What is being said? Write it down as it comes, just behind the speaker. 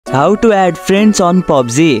How to add friends on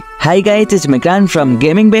PUBG. Hi guys, it's Mikran from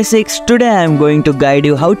Gaming Basics. Today I am going to guide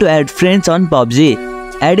you how to add friends on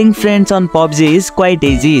PUBG. Adding friends on PUBG is quite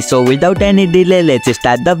easy, so without any delay, let's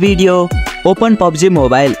start the video. Open PUBG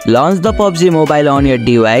Mobile. Launch the PUBG Mobile on your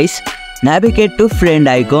device. Navigate to friend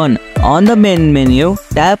icon. On the main menu,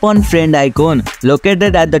 tap on friend icon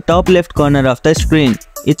located at the top left corner of the screen.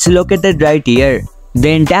 It's located right here.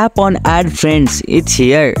 Then tap on add friends. It's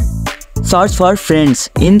here. Search for friends.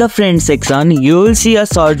 In the friends section, you will see a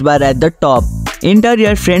search bar at the top. Enter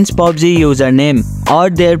your friend's PUBG username or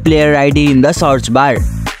their player ID in the search bar.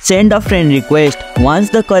 Send a friend request.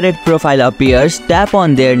 Once the correct profile appears, tap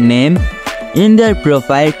on their name. In their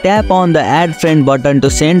profile, tap on the add friend button to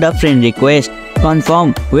send a friend request.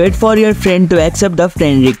 Confirm. Wait for your friend to accept the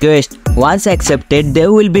friend request. Once accepted, they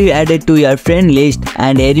will be added to your friend list.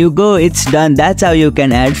 And here you go, it's done. That's how you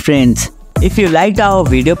can add friends. If you liked our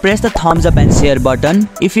video, press the thumbs up and share button.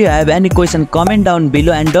 If you have any question, comment down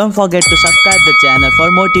below and don't forget to subscribe the channel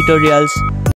for more tutorials.